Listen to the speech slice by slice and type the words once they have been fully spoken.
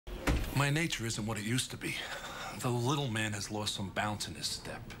My nature isn't what it used to be. The little man has lost some bounce in his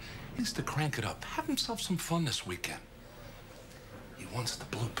step. He needs to crank it up, have himself some fun this weekend. He wants the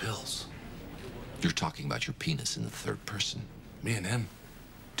blue pills. You're talking about your penis in the third person. Me and him,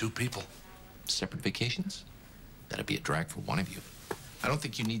 2 people. Separate vacations? That'd be a drag for one of you. I don't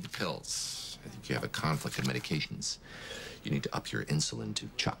think you need the pills. I think you have a conflict of medications. You need to up your insulin to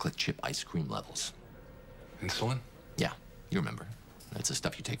chocolate chip ice cream levels. Insulin? Yeah, you remember. That's the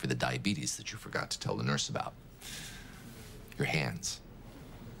stuff you take for the diabetes that you forgot to tell the nurse about. Your hands.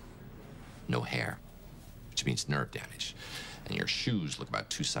 No hair, which means nerve damage. And your shoes look about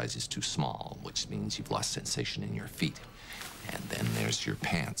 2 sizes too small, which means you've lost sensation in your feet. And then there's your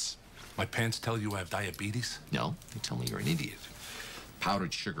pants. My pants tell you I have diabetes? No, they tell me you're an idiot.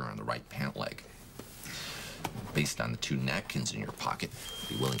 Powdered sugar on the right pant leg. Based on the 2 napkins in your pocket,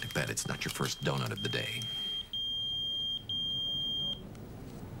 I'd be willing to bet it's not your first donut of the day.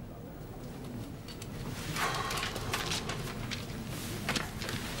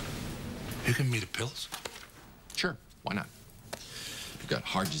 You give me the pills? Sure, why not? If you've got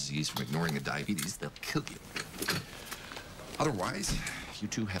heart disease from ignoring the diabetes, they'll kill you. Otherwise, you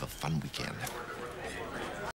two have a fun weekend.